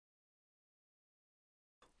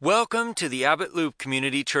Welcome to the Abbott Loop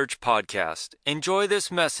Community Church podcast. Enjoy this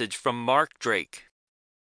message from Mark Drake.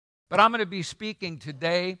 But I'm going to be speaking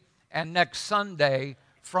today and next Sunday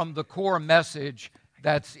from the core message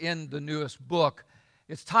that's in the newest book.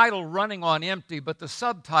 It's titled Running on Empty, but the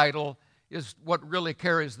subtitle is what really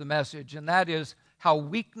carries the message, and that is how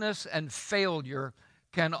weakness and failure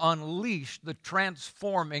can unleash the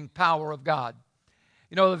transforming power of God.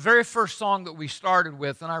 You know, the very first song that we started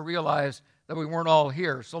with, and I realize that we weren't all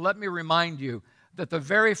here, so let me remind you that the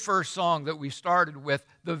very first song that we started with,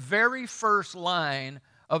 the very first line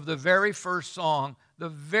of the very first song, the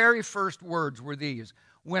very first words were these: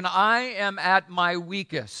 "When I am at my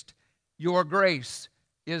weakest, your grace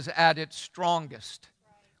is at its strongest."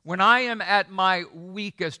 When I am at my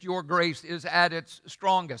weakest, your grace is at its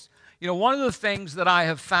strongest. You know, one of the things that I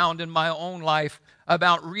have found in my own life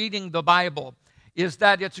about reading the Bible is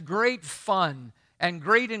that it's great fun and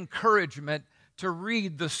great encouragement to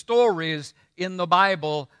read the stories in the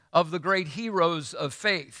Bible of the great heroes of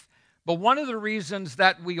faith. But one of the reasons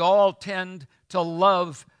that we all tend to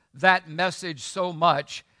love that message so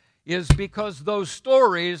much is because those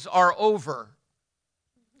stories are over.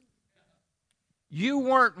 You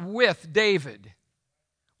weren't with David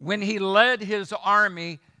when he led his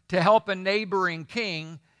army to help a neighboring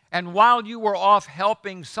king, and while you were off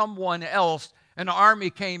helping someone else, an army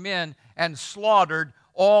came in and slaughtered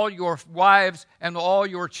all your wives and all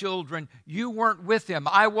your children. You weren't with him.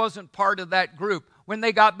 I wasn't part of that group. When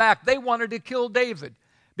they got back, they wanted to kill David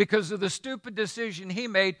because of the stupid decision he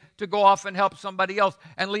made to go off and help somebody else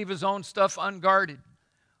and leave his own stuff unguarded.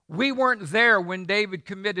 We weren't there when David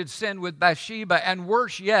committed sin with Bathsheba, and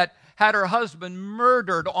worse yet, had her husband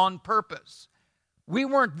murdered on purpose. We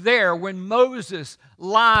weren't there when Moses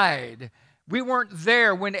lied. We weren't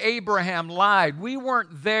there when Abraham lied. We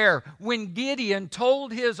weren't there when Gideon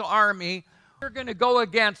told his army, "We're going to go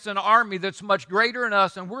against an army that's much greater than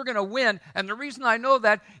us, and we're going to win." And the reason I know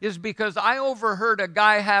that is because I overheard a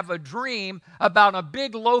guy have a dream about a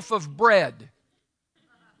big loaf of bread.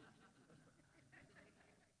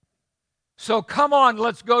 So come on,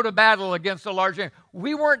 let's go to battle against a large army.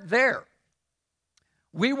 We weren't there.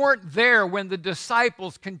 We weren't there when the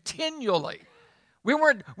disciples continually... We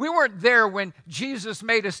weren't there when Jesus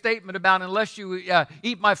made a statement about, "Unless you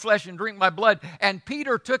eat my flesh and drink my blood." And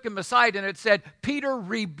Peter took him aside, and it said, Peter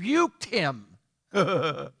rebuked him.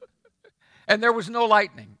 And there was no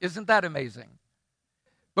lightning. Isn't that amazing?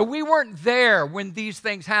 But we weren't there when these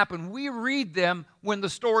things happen. We read them when the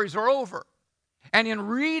stories are over. And in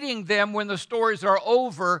reading them when the stories are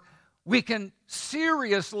over, we can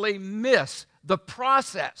seriously miss the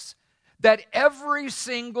process that every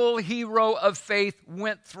single hero of faith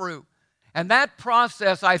went through. And that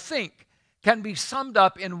process, I think, can be summed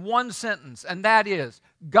up in one sentence, and that is,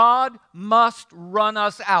 God must run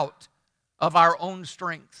us out of our own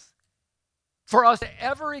strength. For us to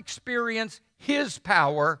ever experience His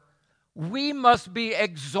power, we must be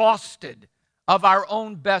exhausted of our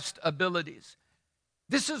own best abilities.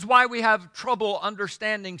 This is why we have trouble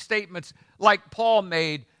understanding statements like Paul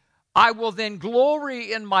made, "I will then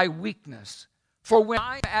glory in my weakness, for when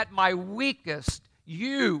I am at my weakest,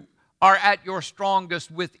 you are at your strongest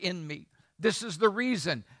within me." This is the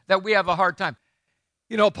reason that we have a hard time.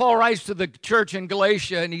 You know, Paul writes to the church in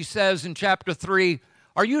Galatia, and he says in chapter 3,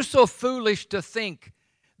 "Are you so foolish to think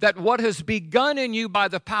that what has begun in you by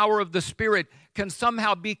the power of the Spirit can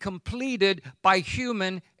somehow be completed by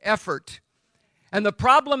human effort?" And the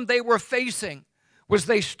problem they were facing was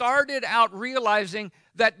they started out realizing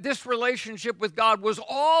that this relationship with God was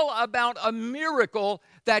all about a miracle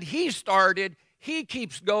that He started, He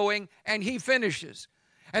keeps going, and He finishes.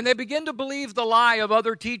 And they begin to believe the lie of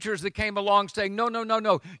other teachers that came along saying,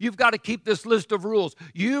 no, you've got to keep this list of rules.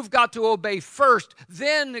 You've got to obey first,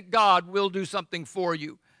 then God will do something for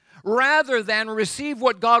you. Rather than receive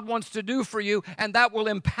what God wants to do for you, and that will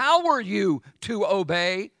empower you to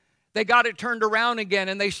obey. They got it turned around again,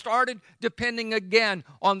 and they started depending again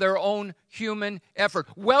on their own human effort.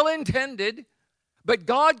 Well-intended, but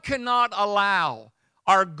God cannot allow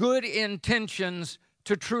our good intentions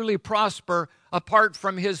to truly prosper apart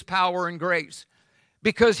from His power and grace,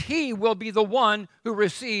 because He will be the one who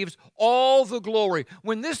receives all the glory.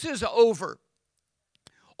 When this is over,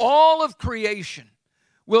 all of creation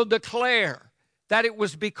will declare that it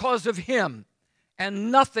was because of Him and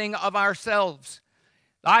nothing of ourselves.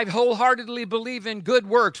 I wholeheartedly believe in good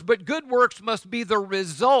works, but good works must be the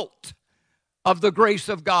result of the grace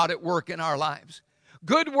of God at work in our lives.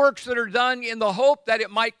 Good works that are done in the hope that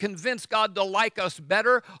it might convince God to like us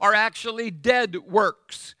better are actually dead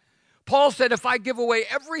works. Paul said, if I give away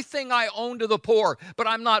everything I own to the poor, but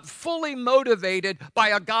I'm not fully motivated by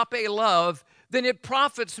agape love, then it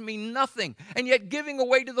profits me nothing. And yet giving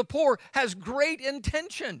away to the poor has great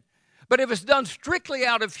intention. But if it's done strictly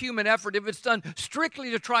out of human effort, if it's done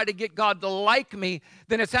strictly to try to get God to like me,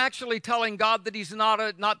 then it's actually telling God that he's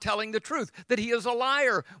not telling the truth, that he is a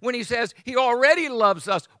liar when he says he already loves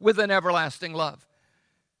us with an everlasting love.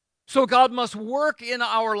 So God must work in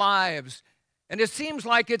our lives. And it seems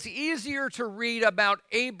like it's easier to read about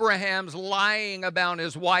Abraham's lying about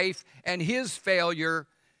his wife and his failure.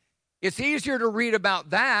 It's easier to read about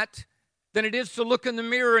that than it is to look in the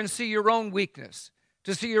mirror and see your own weakness,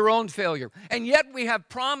 to see your own failure. And yet we have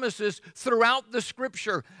promises throughout the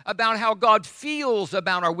Scripture about how God feels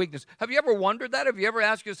about our weakness. Have you ever wondered that? Have you ever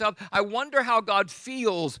asked yourself, I wonder how God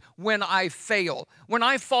feels when I fail, when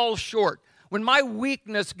I fall short, when my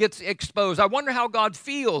weakness gets exposed? I wonder how God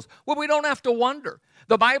feels. Well, we don't have to wonder.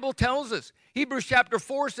 The Bible tells us. Hebrews chapter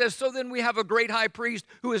 4 says, so then we have a great high priest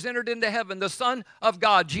who has entered into heaven, the Son of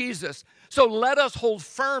God, Jesus. So let us hold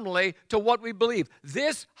firmly to what we believe.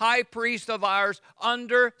 This high priest of ours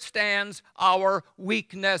understands our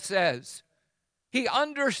weaknesses. He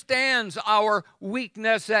understands our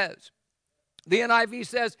weaknesses. The NIV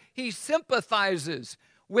says he sympathizes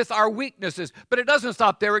with our weaknesses. But it doesn't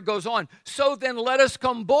stop there. It goes on. So then let us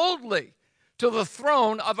come boldly to the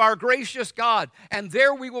throne of our gracious God, and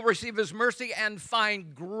there we will receive his mercy and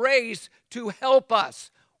find grace to help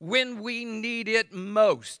us when we need it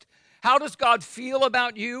most. How does God feel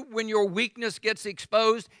about you when your weakness gets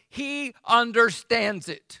exposed? He understands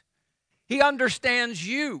it. He understands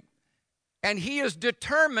you, and he is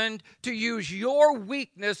determined to use your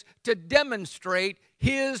weakness to demonstrate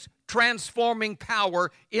his transforming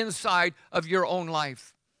power inside of your own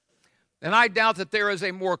life. And I doubt that there is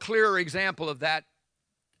a more clear example of that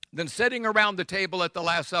than sitting around the table at the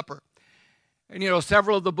Last Supper. And,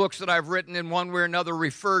 several of the books that I've written in one way or another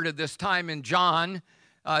refer to this time in John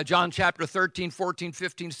chapter 13, 14,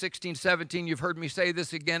 15, 16, 17. You've heard me say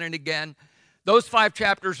this again and again. Those 5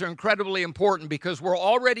 chapters are incredibly important because we're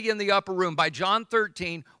already in the upper room. By John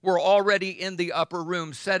 13, we're already in the upper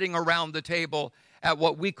room, sitting around the table at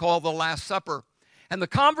what we call the Last Supper. And the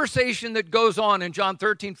conversation that goes on in John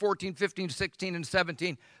 13, 14, 15, 16, and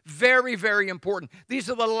 17, very, very important. These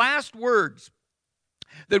are the last words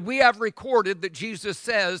that we have recorded that Jesus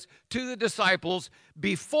says to the disciples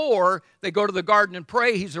before they go to the garden and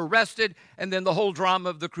pray. He's arrested, and then the whole drama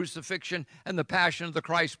of the crucifixion and the passion of the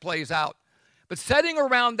Christ plays out. But sitting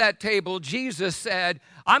around that table, Jesus said,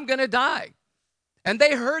 I'm going to die. And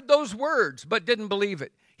they heard those words but didn't believe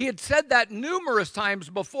it. He had said that numerous times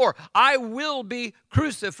before. I will be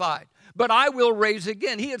crucified, but I will rise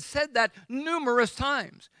again. He had said that numerous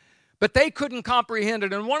times, but they couldn't comprehend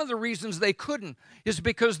it. And one of the reasons they couldn't is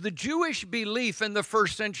because the Jewish belief in the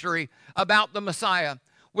first century about the Messiah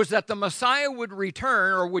was that the Messiah would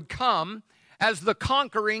return or would come as the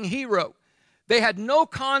conquering hero. They had no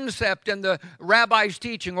concept in the rabbis'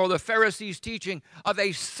 teaching or the Pharisees' teaching of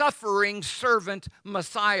a suffering servant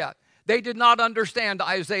Messiah. They did not understand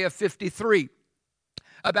Isaiah 53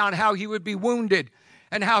 about how he would be wounded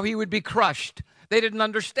and how he would be crushed. They didn't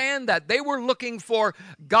understand that. They were looking for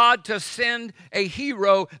God to send a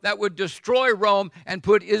hero that would destroy Rome and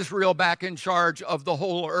put Israel back in charge of the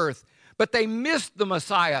whole earth. But they missed the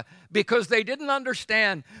Messiah because they didn't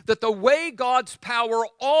understand that the way God's power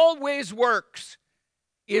always works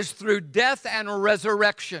is through death and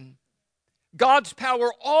resurrection. God's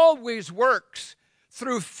power always works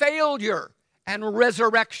through failure and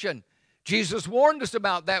resurrection. Jesus warned us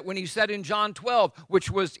about that when he said in John 12, which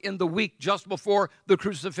was in the week just before the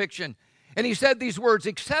crucifixion. And he said these words,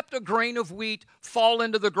 except a grain of wheat fall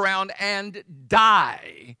into the ground and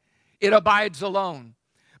die, it abides alone.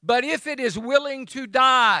 But if it is willing to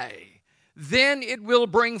die, then it will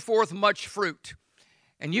bring forth much fruit.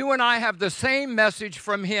 And you and I have the same message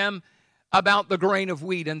from him about the grain of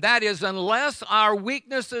wheat, and that is unless our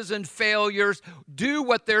weaknesses and failures do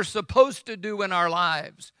what they're supposed to do in our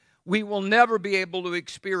lives, we will never be able to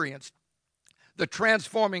experience the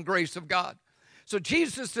transforming grace of God. So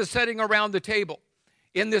Jesus is sitting around the table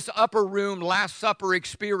in this upper room Last Supper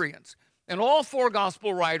experience, and all 4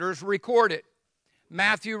 gospel writers record it.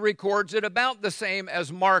 Matthew records it about the same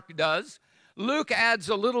as Mark does. Luke adds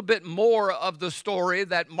a little bit more of the story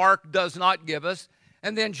that Mark does not give us.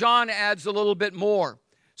 And then John adds a little bit more.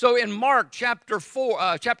 So in Mark chapter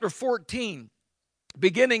 14,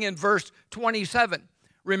 beginning in verse 27,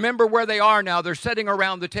 remember where they are now. They're sitting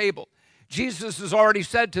around the table. Jesus has already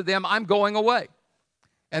said to them, I'm going away.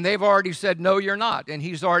 And they've already said, no, you're not. And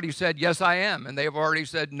he's already said, yes, I am. And they've already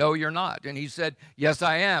said, no, you're not. And he said, yes,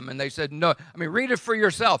 I am. And they said, no. I mean, read it for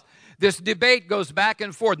yourself. This debate goes back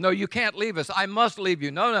and forth. No, you can't leave us. I must leave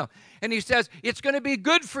you. No. And he says, it's going to be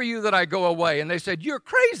good for you that I go away. And they said, you're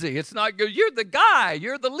crazy. It's not good. You're the guy.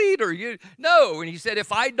 You're the leader. No. And he said,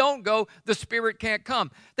 if I don't go, the Spirit can't come.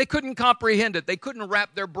 They couldn't comprehend it. They couldn't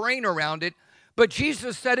wrap their brain around it. But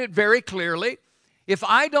Jesus said it very clearly. If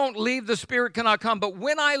I don't leave, the Spirit cannot come. But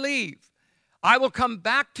when I leave, I will come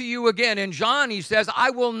back to you again. In John, he says,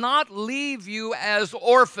 I will not leave you as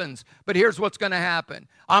orphans. But here's what's going to happen.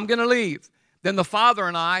 I'm going to leave. Then the Father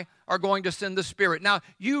and I are going to send the Spirit. Now,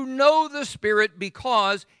 you know the Spirit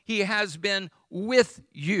because he has been with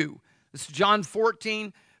you. This is John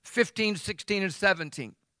 14, 15, 16, and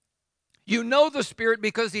 17. You know the Spirit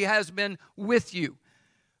because he has been with you.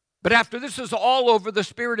 But after this is all over, the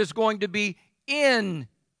Spirit is going to be in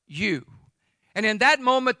you. And in that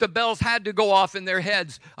moment, the bells had to go off in their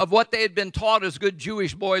heads of what they had been taught as good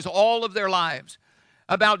Jewish boys all of their lives.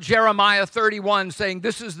 About Jeremiah 31 saying,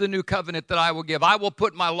 this is the new covenant that I will give. I will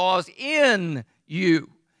put my laws in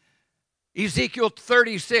you. Ezekiel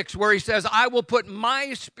 36, where he says, I will put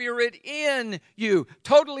my Spirit in you.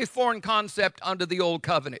 Totally foreign concept under the old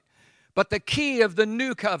covenant, but the key of the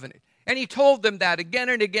new covenant. And he told them that again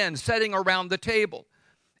and again, sitting around the table.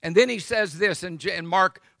 And then he says this in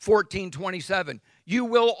Mark 14:27, you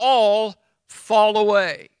will all fall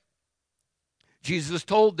away. Jesus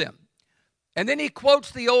told them. And then he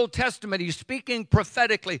quotes the Old Testament. He's speaking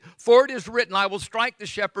prophetically. For it is written, I will strike the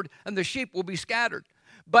shepherd and the sheep will be scattered.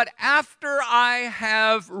 But after I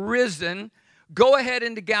have risen, go ahead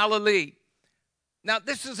into Galilee. Now,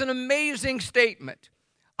 this is an amazing statement.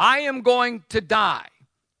 I am going to die.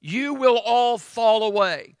 You will all fall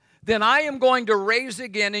away. Then I am going to raise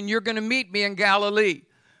again, and you're going to meet me in Galilee.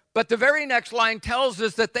 But the very next line tells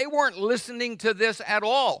us that they weren't listening to this at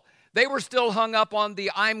all. They were still hung up on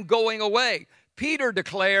the I'm going away. Peter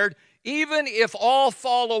declared, even if all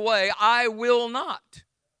fall away, I will not.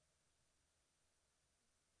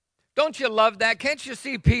 Don't you love that? Can't you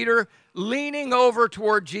see Peter leaning over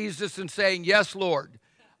toward Jesus and saying, yes, Lord,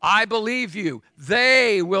 I believe you.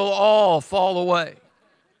 They will all fall away.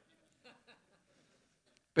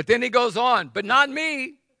 But then he goes on, but not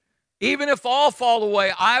me. Even if all fall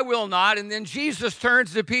away, I will not. And then Jesus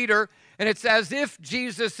turns to Peter, and it's as if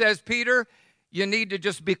Jesus says, Peter, you need to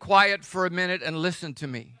just be quiet for a minute and listen to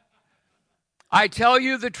me. I tell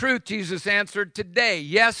you the truth, Jesus answered, today,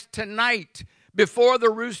 yes, tonight, before the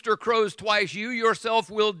rooster crows twice, you yourself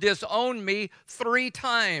will disown me 3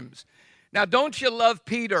 times. Now, don't you love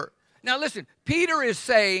Peter? Now, listen, Peter is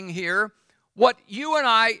saying here what you and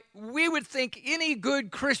I, we would think any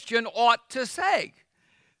good Christian ought to say.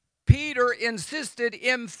 Peter insisted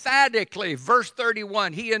emphatically, verse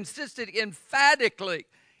 31, he insisted emphatically,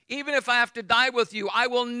 even if I have to die with you, I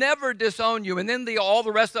will never disown you. And then all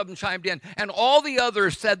the rest of them chimed in, and all the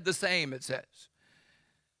others said the same, it says.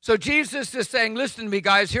 So Jesus is saying, listen to me,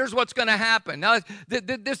 guys, here's what's going to happen. Now,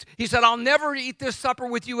 he said, I'll never eat this supper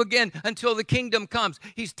with you again until the kingdom comes.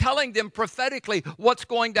 He's telling them prophetically what's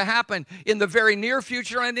going to happen in the very near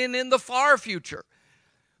future and in the far future.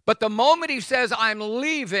 But the moment he says, I'm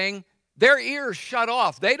leaving, their ears shut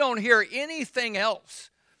off. They don't hear anything else.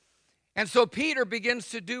 And so Peter begins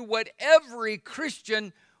to do what every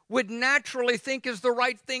Christian would naturally think is the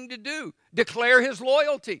right thing to do. Declare his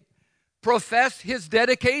loyalty. Profess his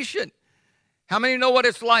dedication. How many know what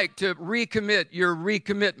it's like to recommit your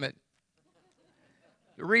recommitment?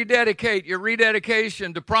 To rededicate your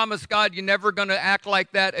rededication, to promise God you're never going to act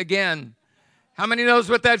like that again. How many knows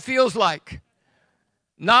what that feels like?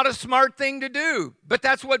 Not a smart thing to do, but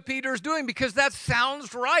that's what Peter's doing because that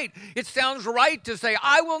sounds right. It sounds right to say,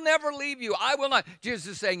 I will never leave you. I will not. Jesus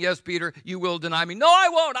is saying, yes, Peter, you will deny me. No, I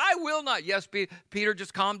won't. I will not. Yes, Peter,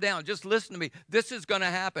 just calm down. Just listen to me. This is going to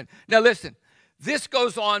happen. Now, listen, this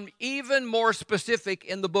goes on even more specific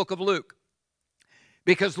in the book of Luke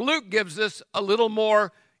because Luke gives us a little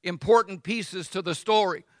more important pieces to the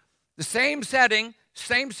story. The same setting,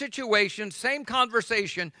 same situation, same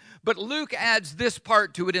conversation, but Luke adds this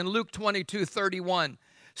part to it in Luke 22:31.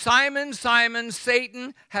 Simon, Simon,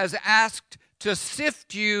 Satan has asked to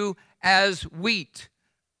sift you as wheat,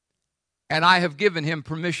 and I have given him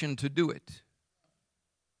permission to do it.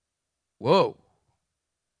 Whoa.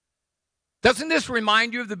 Doesn't this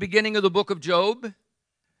remind you of the beginning of the book of Job?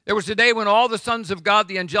 There was a day when all the sons of God,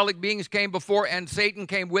 the angelic beings, came before, and Satan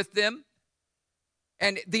came with them.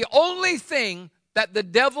 And the only thing that the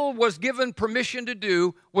devil was given permission to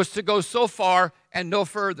do was to go so far and no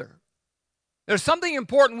further. There's something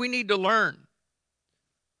important we need to learn.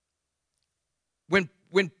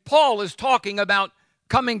 when Paul is talking about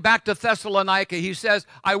coming back to Thessalonica, he says,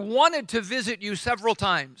 I wanted to visit you several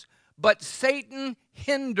times, but Satan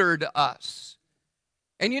hindered us.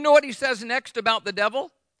 And you know what he says next about the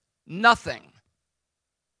devil? Nothing.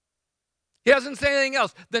 He doesn't say anything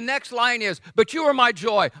else. The next line is, but you are my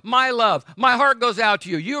joy, my love. My heart goes out to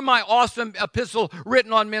you. You are my awesome epistle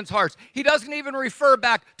written on men's hearts. He doesn't even refer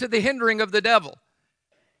back to the hindering of the devil.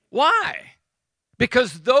 Why?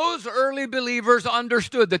 Because those early believers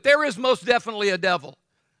understood that there is most definitely a devil.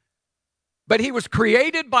 But he was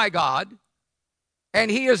created by God, and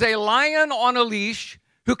he is a lion on a leash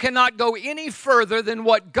who cannot go any further than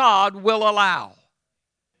what God will allow.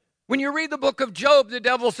 When you read the book of Job, the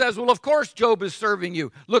devil says, well, of course Job is serving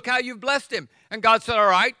you. Look how you've blessed him. And God said, all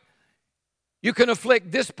right, you can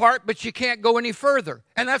afflict this part, but you can't go any further.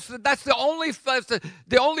 And that's the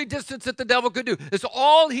only distance that the devil could do. It's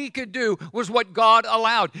all he could do was what God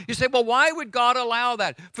allowed. You say, well, why would God allow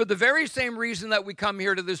that? For the very same reason that we come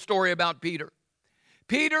here to this story about Peter.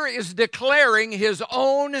 Peter is declaring his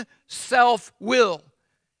own self-will.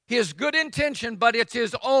 His good intention, but it's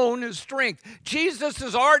his own strength. Jesus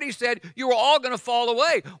has already said, you are all going to fall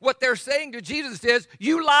away. What they're saying to Jesus is,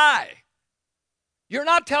 you lie. You're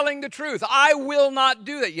not telling the truth. I will not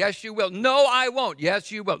do that. Yes, you will. No, I won't.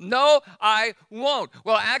 Yes, you will. No, I won't.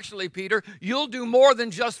 Well, actually, Peter, you'll do more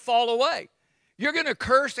than just fall away. You're going to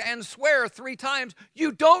curse and swear 3 times.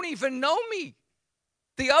 You don't even know me.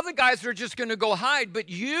 The other guys are just going to go hide, but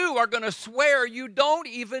you are going to swear you don't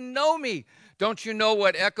even know me. Don't you know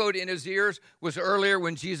what echoed in his ears was earlier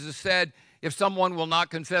when Jesus said, if someone will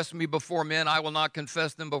not confess me before men, I will not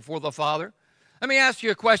confess them before the Father? Let me ask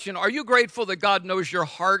you a question. Are you grateful that God knows your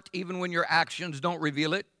heart even when your actions don't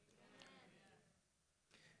reveal it?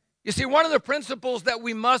 You see, one of the principles that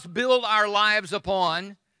we must build our lives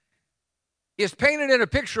upon is painted in a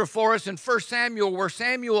picture for us in 1 Samuel, where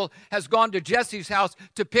Samuel has gone to Jesse's house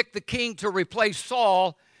to pick the king to replace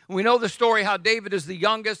Saul. We know the story how David is the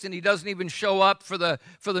youngest and he doesn't even show up for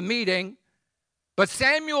the meeting. But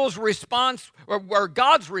Samuel's response, or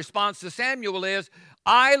God's response to Samuel is,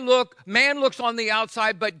 man looks on the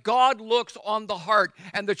outside, but God looks on the heart.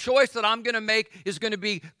 And the choice that I'm going to make is going to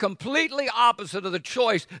be completely opposite of the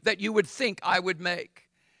choice that you would think I would make.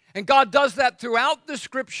 And God does that throughout the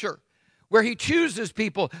scripture, where he chooses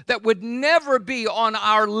people that would never be on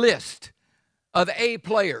our list of A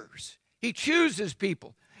players. He chooses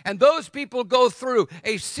people. And those people go through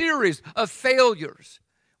a series of failures.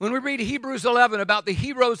 When we read Hebrews 11 about the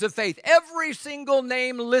heroes of faith, every single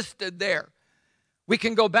name listed there, we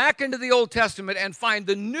can go back into the Old Testament and find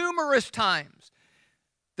the numerous times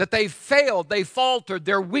that they failed, they faltered,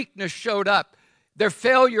 their weakness showed up, their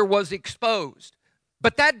failure was exposed.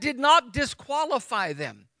 But that did not disqualify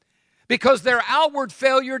them, because their outward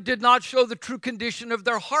failure did not show the true condition of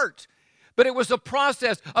their heart. But it was a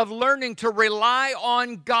process of learning to rely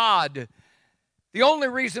on God. The only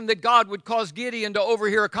reason that God would cause Gideon to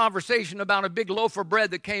overhear a conversation about a big loaf of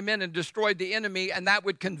bread that came in and destroyed the enemy, and that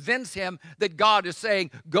would convince him that God is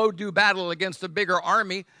saying, go do battle against a bigger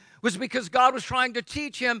army, was because God was trying to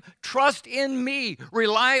teach him, trust in me,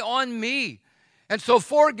 rely on me. And so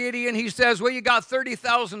for Gideon, he says, well, you got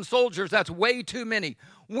 30,000 soldiers. That's way too many.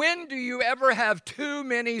 When do you ever have too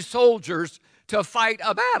many soldiers to fight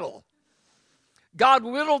a battle? God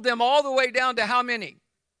whittled them all the way down to how many?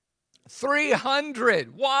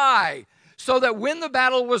 300. Why? So that when the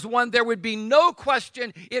battle was won, there would be no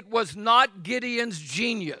question it was not Gideon's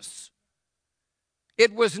genius.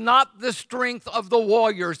 It was not the strength of the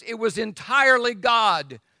warriors. It was entirely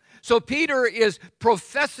God. So Peter is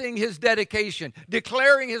professing his dedication,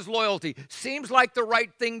 declaring his loyalty. Seems like the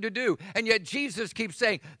right thing to do. And yet Jesus keeps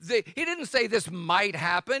saying, he didn't say this might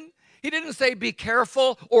happen. He didn't say be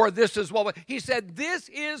careful or this is what. He said this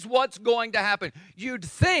is what's going to happen. You'd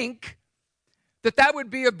think that would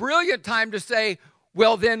be a brilliant time to say,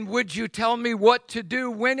 well, then would you tell me what to do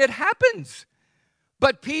when it happens?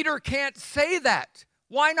 But Peter can't say that.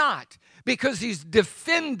 Why not? Because he's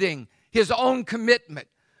defending his own commitment.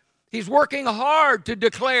 He's working hard to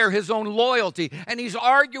declare his own loyalty, and he's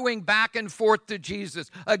arguing back and forth to Jesus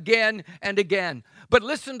again and again. But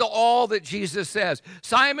listen to all that Jesus says.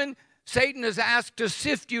 Simon, Satan has asked to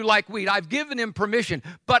sift you like wheat. I've given him permission,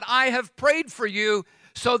 but I have prayed for you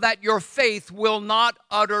so that your faith will not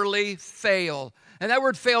utterly fail. And that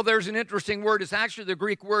word fail, there's an interesting word. It's actually the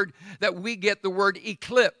Greek word that we get the word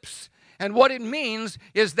eclipse. And what it means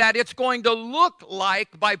is that it's going to look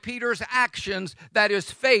like, by Peter's actions, that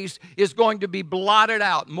his face is going to be blotted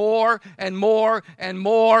out more and more and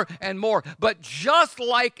more and more. But just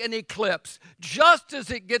like an eclipse, just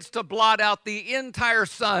as it gets to blot out the entire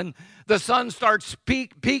sun, the sun starts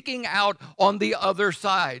peeking out on the other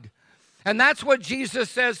side. And that's what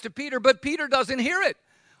Jesus says to Peter, but Peter doesn't hear it.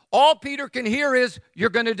 All Peter can hear is, you're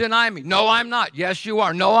going to deny me. No, I'm not. Yes, you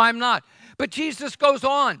are. No, I'm not. But Jesus goes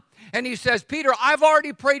on. And he says, Peter, I've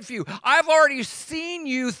already prayed for you. I've already seen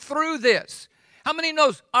you through this. How many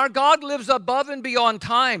knows our God lives above and beyond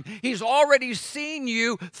time? He's already seen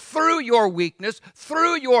you through your weakness,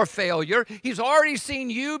 through your failure. He's already seen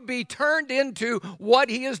you be turned into what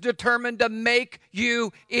he is determined to make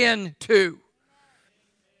you into.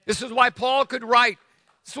 This is why Paul could write.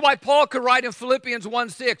 This is why Paul could write in Philippians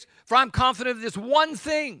 1:6, for I'm confident of this one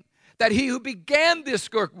thing, that he who began this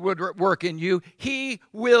work in you, he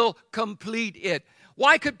will complete it.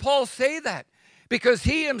 Why could Paul say that? Because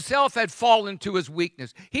he himself had fallen to his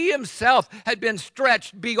weakness. He himself had been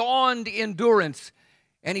stretched beyond endurance.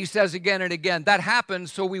 And he says again and again, that happened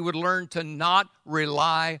so we would learn to not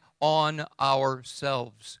rely on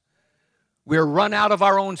ourselves. We're run out of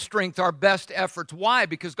our own strength, our best efforts. Why?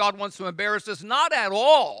 Because God wants to embarrass us? Not at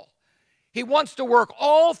all. He wants to work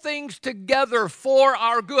all things together for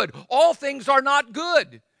our good. All things are not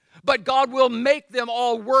good, but God will make them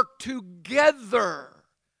all work together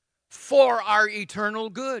for our eternal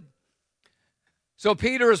good. So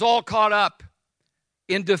Peter is all caught up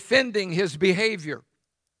in defending his behavior.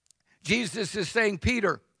 Jesus is saying,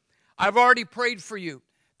 Peter, I've already prayed for you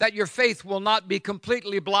that your faith will not be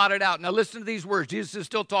completely blotted out. Now listen to these words. Jesus is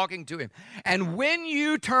still talking to him. And when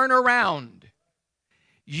you turn around,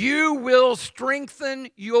 you will strengthen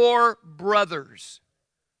your brothers.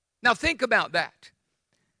 Now think about that.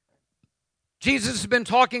 Jesus has been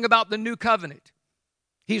talking about the new covenant.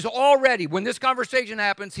 He's already, when this conversation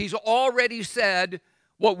happens, he's already said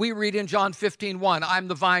what we read in John 15:1. I'm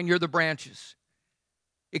the vine, you're the branches.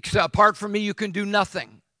 Apart from me, you can do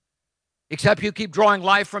nothing. Except you keep drawing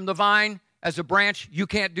life from the vine, as a branch, you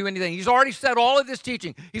can't do anything. He's already said all of this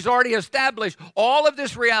teaching. He's already established all of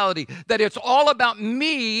this reality, that it's all about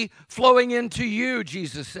me flowing into you,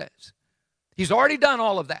 Jesus says. He's already done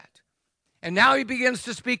all of that. And now he begins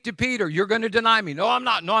to speak to Peter. You're going to deny me. No, I'm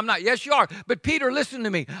not. No, I'm not. Yes, you are. But Peter, listen to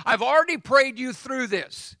me. I've already prayed you through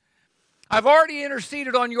this. I've already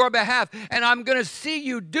interceded on your behalf, and I'm going to see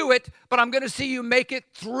you do it, but I'm going to see you make it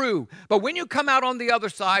through. But when you come out on the other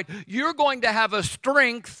side, you're going to have a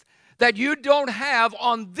strength that you don't have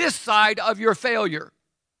on this side of your failure.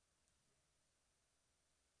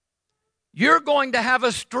 You're going to have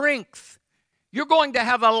a strength. You're going to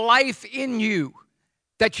have a life in you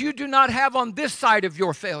that you do not have on this side of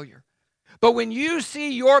your failure. But when you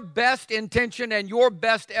see your best intention and your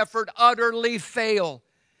best effort utterly fail,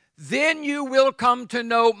 then you will come to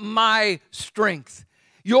know my strength.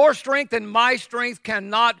 Your strength and my strength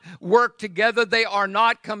cannot work together. They are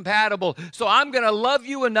not compatible. So I'm going to love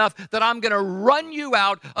you enough that I'm going to run you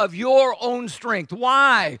out of your own strength.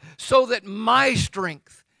 Why? So that my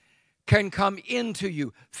strength can come into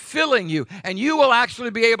you, filling you, and you will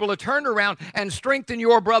actually be able to turn around and strengthen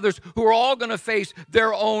your brothers who are all going to face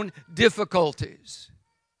their own difficulties.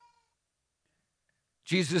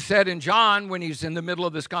 Jesus said in John, when he's in the middle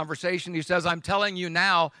of this conversation, he says, I'm telling you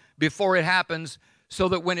now before it happens, so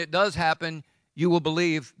that when it does happen, you will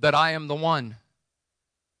believe that I am the one.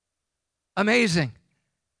 Amazing.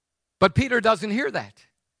 But Peter doesn't hear that.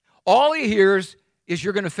 All he hears is,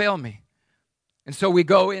 you're going to fail me. And so we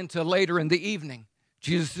go into later in the evening.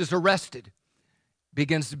 Jesus is arrested,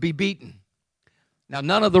 begins to be beaten. Now,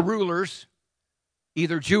 none of the rulers,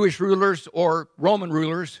 either Jewish rulers or Roman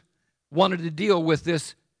rulers, wanted to deal with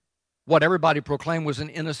this, what everybody proclaimed was an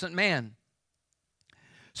innocent man.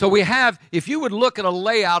 So we have, if you would look at a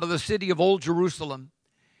layout of the city of Old Jerusalem,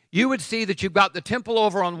 you would see that you've got the temple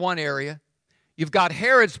over on one area, you've got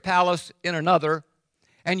Herod's palace in another,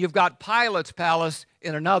 and you've got Pilate's palace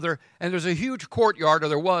in another, and there's a huge courtyard, or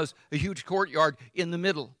there was a huge courtyard in the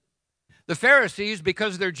middle. The Pharisees,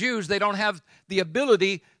 because they're Jews, they don't have the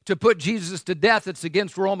ability to put Jesus to death. It's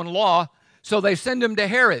against Roman law, so they send him to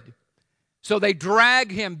Herod. So they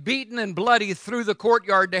drag him beaten and bloody through the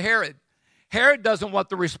courtyard to Herod. Herod doesn't want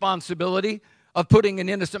the responsibility of putting an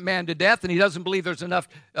innocent man to death, and he doesn't believe there's enough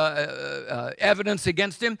evidence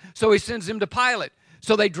against him, so he sends him to Pilate.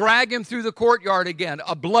 So they drag him through the courtyard again,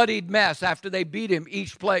 a bloodied mess after they beat him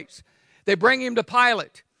each place. They bring him to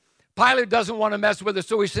Pilate. Pilate doesn't want to mess with it,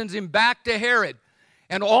 so he sends him back to Herod.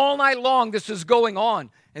 And all night long this is going on.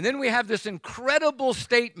 And then we have this incredible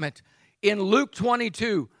statement in Luke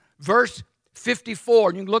 22, Verse 54,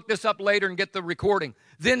 and you can look this up later and get the recording.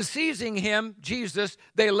 Then seizing him, Jesus,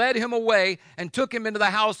 they led him away and took him into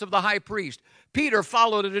the house of the high priest. Peter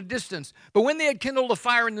followed at a distance. But when they had kindled a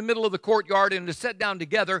fire in the middle of the courtyard and had sat down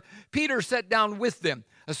together, Peter sat down with them.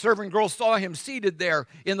 A servant girl saw him seated there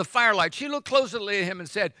in the firelight. She looked closely at him and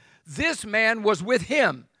said, "This man was with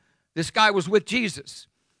him." This guy was with Jesus.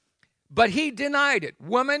 But he denied it.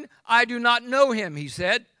 "Woman, I do not know him," he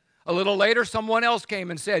said. A little later, someone else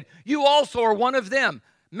came and said, "You also are one of them."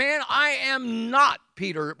 "Man, I am not,"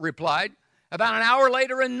 Peter replied. About an hour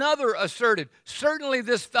later, another asserted, "Certainly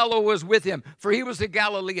this fellow was with him, for he was a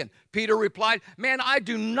Galilean." Peter replied, "Man, I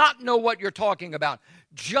do not know what you're talking about."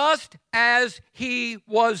 Just as he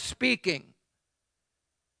was speaking,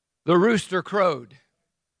 the rooster crowed.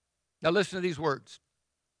 Now listen to these words.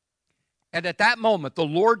 And at that moment, the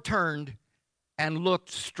Lord turned and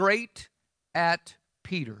looked straight at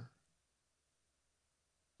Peter.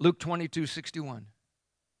 Luke 22:61.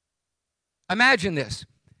 Imagine this.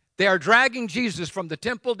 They are dragging Jesus from the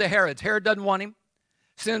temple to Herod's. Herod doesn't want him.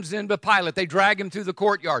 Sends him to Pilate. They drag him through the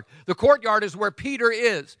courtyard. The courtyard is where Peter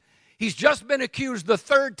is. He's just been accused the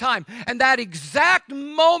third time. And that exact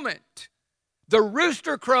moment, the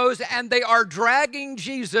rooster crows and they are dragging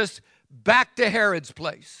Jesus back to Herod's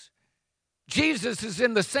place. Jesus is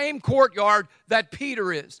in the same courtyard that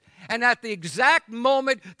Peter is. And at the exact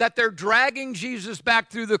moment that they're dragging Jesus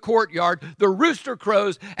back through the courtyard, the rooster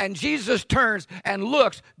crows and Jesus turns and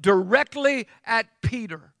looks directly at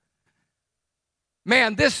Peter.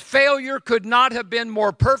 Man, this failure could not have been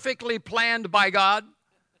more perfectly planned by God.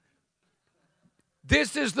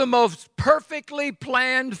 This is the most perfectly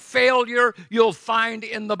planned failure you'll find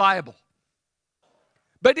in the Bible.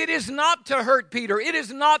 But it is not to hurt Peter. It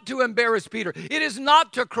is not to embarrass Peter. It is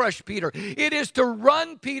not to crush Peter. It is to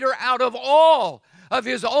run Peter out of all of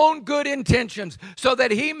his own good intentions so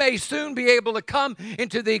that he may soon be able to come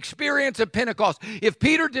into the experience of Pentecost. If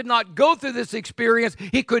Peter did not go through this experience,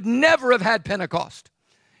 he could never have had Pentecost.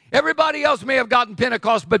 Everybody else may have gotten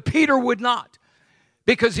Pentecost, but Peter would not,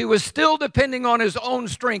 because he was still depending on his own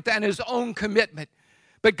strength and his own commitment.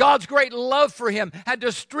 But God's great love for him had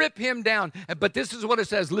to strip him down. But this is what it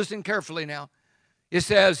says. Listen carefully now. It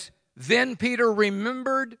says, "Then Peter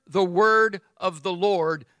remembered the word of the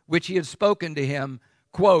Lord, which he had spoken to him,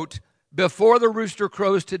 quote, 'Before the rooster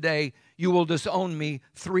crows today, you will disown me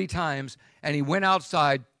 3 times.' And he went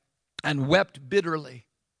outside and wept bitterly."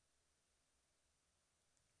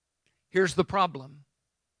 Here's the problem.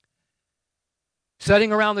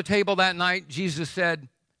 Sitting around the table that night, Jesus said,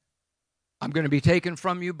 "I'm going to be taken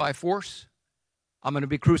from you by force. I'm going to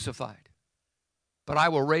be crucified. But I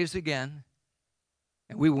will rise again,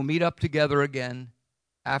 and we will meet up together again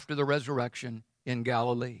after the resurrection in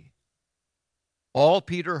Galilee." All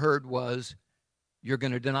Peter heard was, "You're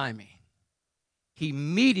going to deny me." He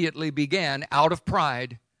immediately began, out of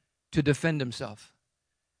pride, to defend himself.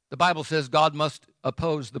 The Bible says God must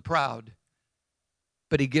oppose the proud,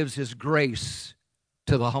 but he gives his grace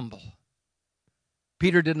to the humble.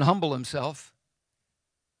 Peter didn't humble himself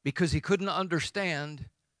because he couldn't understand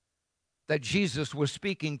that Jesus was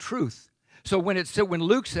speaking truth. So when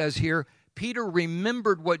Luke says here, Peter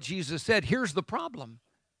remembered what Jesus said, here's the problem.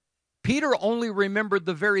 Peter only remembered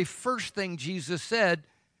the very first thing Jesus said,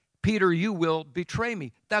 "Peter, you will betray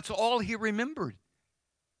me." That's all he remembered.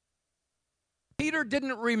 Peter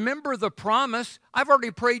didn't remember the promise. I've already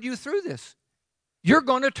prayed you through this. You're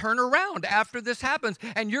going to turn around after this happens,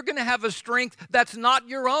 and you're going to have a strength that's not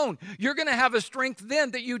your own. You're going to have a strength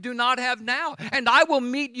then that you do not have now, and I will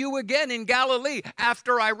meet you again in Galilee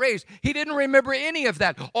after I raise. He didn't remember any of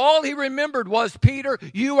that. All he remembered was, "Peter,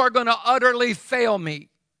 you are going to utterly fail me."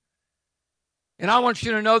 And I want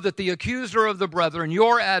you to know that the accuser of the brethren,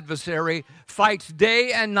 your adversary, fights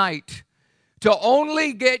day and night to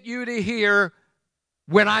only get you to hear,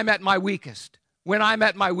 "When I'm at my weakest, when I'm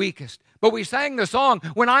at my weakest." But we sang the song,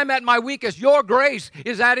 "When I'm at my weakest, your grace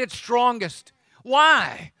is at its strongest."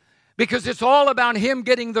 Why? Because it's all about him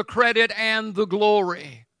getting the credit and the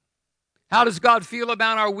glory. How does God feel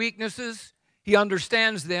about our weaknesses? He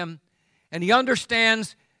understands them, and he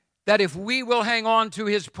understands that if we will hang on to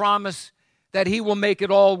his promise, that he will make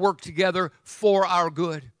it all work together for our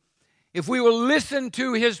good. If we will listen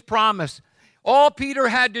to his promise, all Peter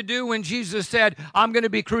had to do when Jesus said, "I'm going to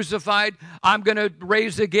be crucified, I'm going to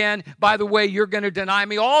rise again, by the way, you're going to deny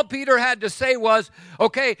me," all Peter had to say was,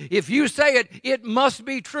 "Okay, if you say it, it must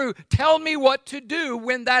be true. Tell me what to do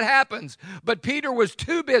when that happens." But Peter was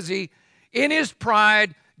too busy in his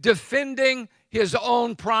pride defending his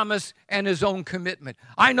own promise and his own commitment.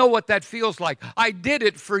 I know what that feels like. I did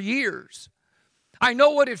it for years. I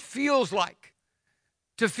know what it feels like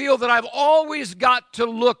to feel that I've always got to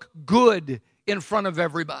look good in front of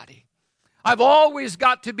everybody. I've always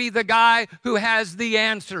got to be the guy who has the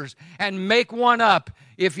answers and make one up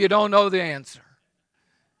if you don't know the answer.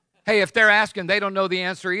 Hey, if they're asking, they don't know the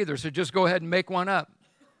answer either, so just go ahead and make one up.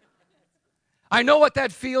 I know what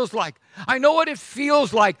that feels like. I know what it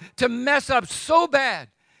feels like to mess up so bad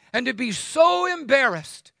and to be so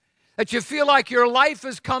embarrassed that you feel like your life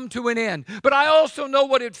has come to an end. But I also know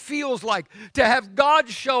what it feels like to have God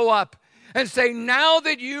show up and say, now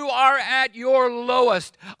that you are at your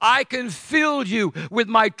lowest, I can fill you with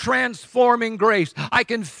my transforming grace. I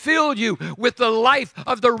can fill you with the life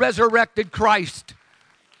of the resurrected Christ.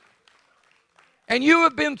 And you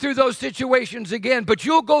have been through those situations again, but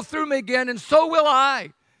you'll go through them again, and so will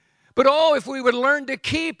I. But oh, if we would learn to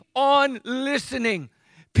keep on listening.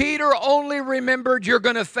 Peter only remembered you're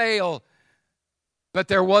going to fail. But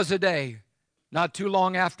there was a day, not too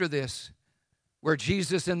long after this, where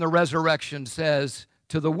Jesus in the resurrection says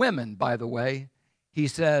to the women, by the way, he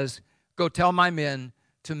says, go tell my men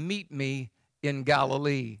to meet me in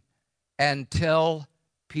Galilee, and tell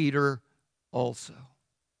Peter also.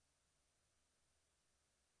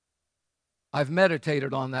 I've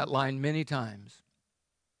meditated on that line many times.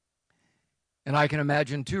 And I can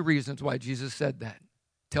imagine two reasons why Jesus said that.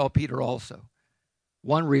 Tell Peter also.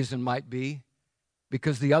 One reason might be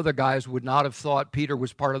because the other guys would not have thought Peter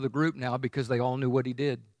was part of the group now because they all knew what he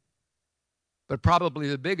did. But probably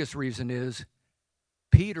the biggest reason is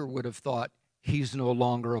Peter would have thought he's no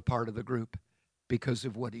longer a part of the group because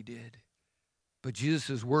of what he did. But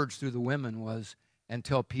Jesus' words through the women was, and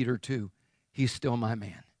tell Peter too, he's still my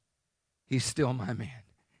man. He's still my man.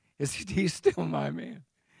 He's still my man.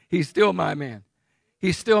 He's still my man.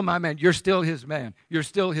 He's still my man. You're still his man. You're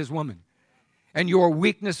still his woman. And your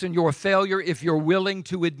weakness and your failure, if you're willing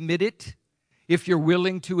to admit it, if you're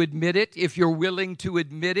willing to admit it, if you're willing to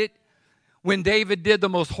admit it. When David did the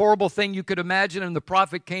most horrible thing you could imagine and the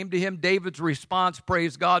prophet came to him, David's response,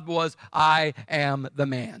 praise God, was, I am the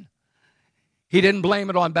man. He didn't blame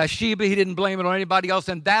it on Bathsheba. He didn't blame it on anybody else.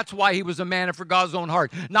 And that's why he was a man after God's own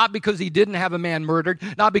heart. Not because he didn't have a man murdered.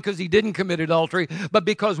 Not because he didn't commit adultery. But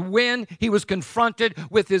because when he was confronted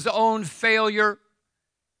with his own failure,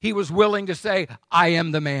 he was willing to say, I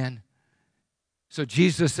am the man. So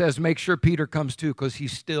Jesus says, make sure Peter comes too, because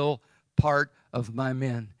he's still part of my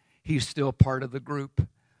men. He's still part of the group.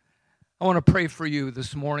 I want to pray for you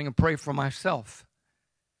this morning and pray for myself,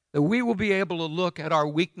 that we will be able to look at our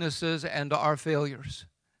weaknesses and our failures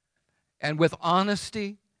and with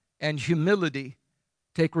honesty and humility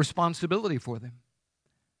take responsibility for them.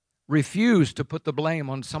 Refuse to put the blame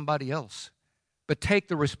on somebody else, but take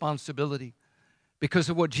the responsibility. Because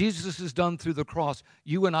of what Jesus has done through the cross,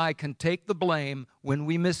 you and I can take the blame when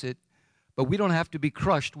we miss it, but we don't have to be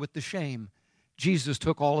crushed with the shame. Jesus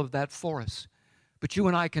took all of that for us. But you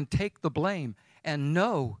and I can take the blame and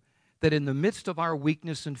know that in the midst of our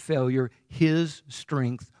weakness and failure, His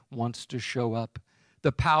strength wants to show up.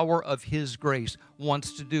 The power of His grace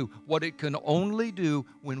wants to do what it can only do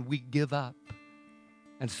when we give up.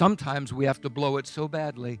 And sometimes we have to blow it so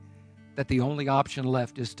badly that the only option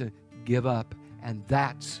left is to give up. And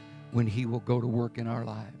that's when He will go to work in our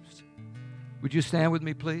lives. Would you stand with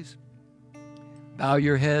me, please? Bow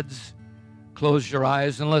your heads, close your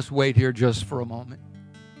eyes, and let's wait here just for a moment.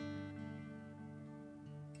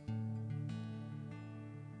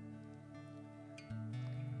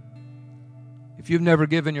 If you've never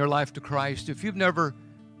given your life to Christ, if you've never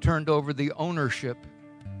turned over the ownership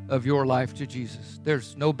of your life to Jesus,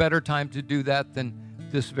 there's no better time to do that than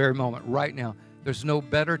this very moment, right now. There's no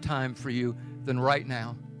better time for you than right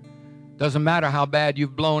now. Doesn't matter how bad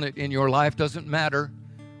you've blown it in your life. Doesn't matter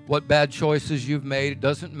what bad choices you've made. It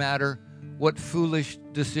doesn't matter what foolish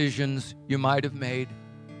decisions you might have made.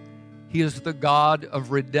 He is the God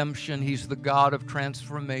of redemption. He's the God of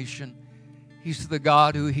transformation. He's the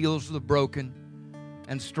God who heals the broken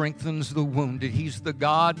and strengthens the wounded. He's the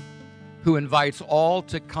God who invites all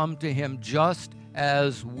to come to Him just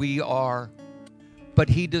as we are. But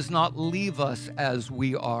He does not leave us as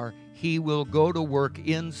we are. He will go to work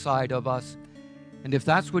inside of us. And if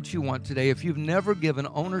that's what you want today, if you've never given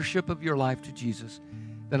ownership of your life to Jesus,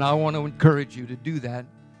 then I want to encourage you to do that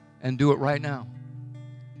and do it right now.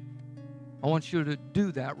 I want you to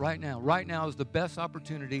do that right now. Right now is the best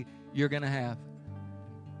opportunity you're going to have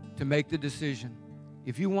to make the decision.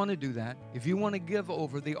 If you want to do that, if you want to give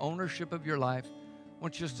over the ownership of your life, I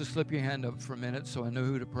want you just to slip your hand up for a minute so I know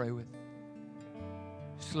who to pray with.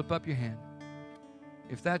 Slip up your hand.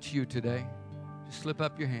 If that's you today, just slip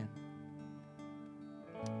up your hand.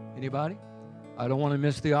 Anybody? I don't want to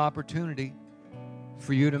miss the opportunity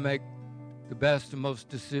for you to make the best and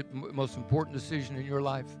most important decision in your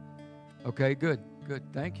life? Okay, good.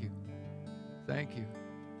 Thank you. Thank you.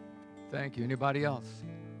 Thank you. Anybody else?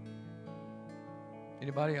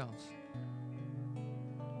 Anybody else?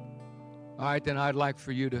 All right, then I'd like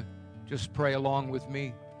for you to just pray along with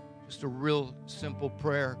me. Just a real simple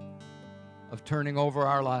prayer of turning over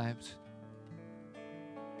our lives.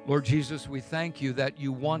 Lord Jesus, we thank you that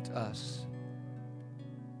you want us.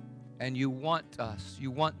 And you want us. You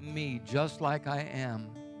want me just like I am.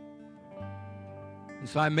 And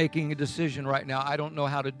so I'm making a decision right now. I don't know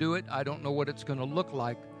how to do it. I don't know what it's going to look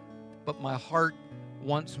like. But my heart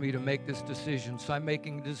wants me to make this decision. So I'm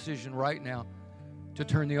making a decision right now to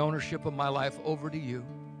turn the ownership of my life over to you.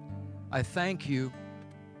 I thank you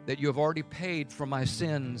that you have already paid for my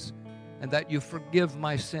sins and that you forgive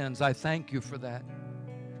my sins. I thank you for that.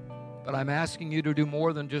 But I'm asking you to do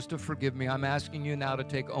more than just to forgive me. I'm asking you now to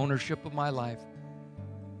take ownership of my life.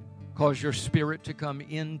 Cause your Spirit to come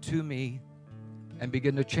into me and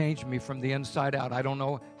begin to change me from the inside out. I don't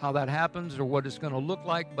know how that happens or what it's going to look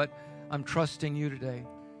like, but I'm trusting you today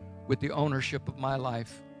with the ownership of my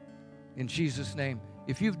life. In Jesus' name.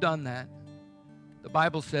 If you've done that, the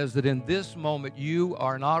Bible says that in this moment you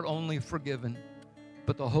are not only forgiven,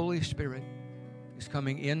 but the Holy Spirit is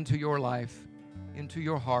coming into your life, into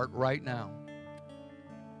your heart right now.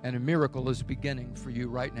 And a miracle is beginning for you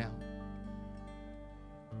right now.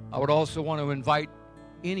 I would also want to invite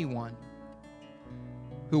anyone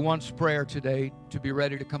who wants prayer today to be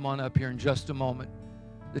ready to come on up here in just a moment.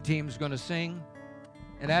 The team's going to sing,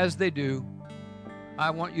 and as they do, I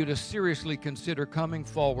want you to seriously consider coming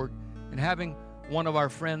forward and having one of our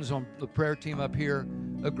friends on the prayer team up here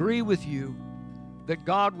agree with you that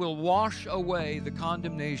God will wash away the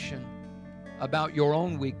condemnation about your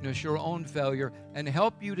own weakness, your own failure, and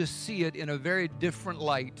help you to see it in a very different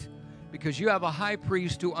light, because you have a high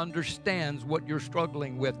priest who understands what you're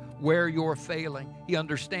struggling with, where you're failing. He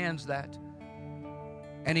understands that.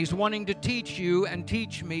 And he's wanting to teach you and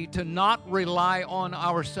teach me to not rely on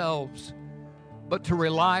ourselves, but to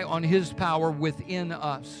rely on his power within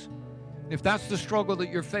us. If that's the struggle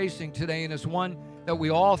that you're facing today, and it's one that we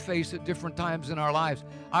all face at different times in our lives,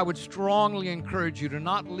 I would strongly encourage you to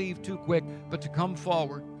not leave too quick, but to come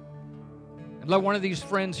forward. And let one of these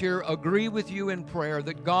friends here agree with you in prayer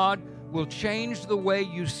that God will change the way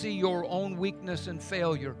you see your own weakness and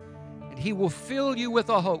failure, and he will fill you with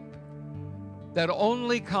a hope that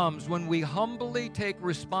only comes when we humbly take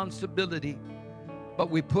responsibility, but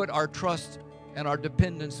we put our trust and our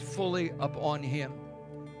dependence fully upon him.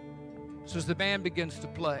 So as the band begins to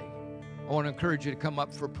play, I want to encourage you to come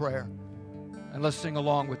up for prayer. And let's sing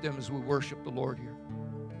along with them as we worship the Lord here.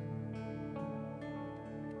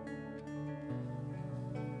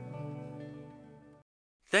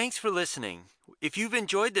 Thanks for listening. If you've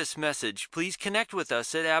enjoyed this message, please connect with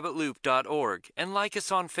us at abbottloop.org and like us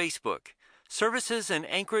on Facebook. Services in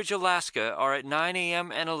Anchorage, Alaska are at 9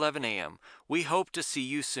 a.m. and 11 a.m. We hope to see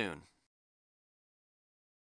you soon.